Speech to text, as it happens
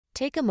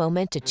Take a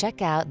moment to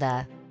check out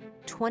the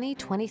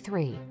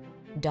 2023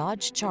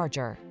 Dodge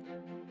Charger.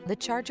 The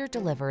Charger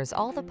delivers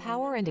all the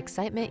power and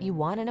excitement you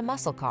want in a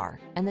muscle car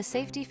and the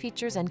safety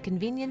features and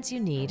convenience you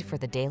need for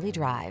the daily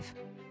drive.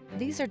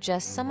 These are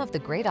just some of the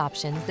great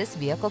options this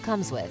vehicle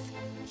comes with: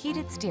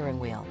 heated steering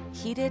wheel,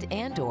 heated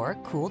and/or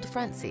cooled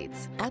front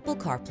seats, Apple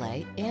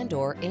CarPlay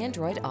and/or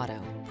Android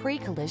Auto,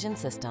 pre-collision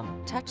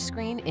system,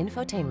 touchscreen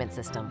infotainment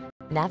system,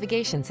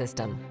 navigation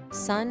system,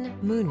 sun,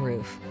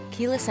 moonroof,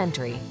 keyless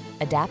entry,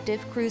 adaptive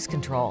cruise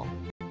control,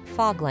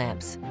 fog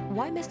lamps.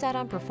 Why miss out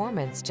on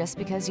performance just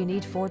because you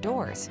need 4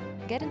 doors?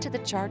 Get into the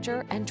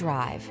Charger and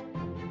drive.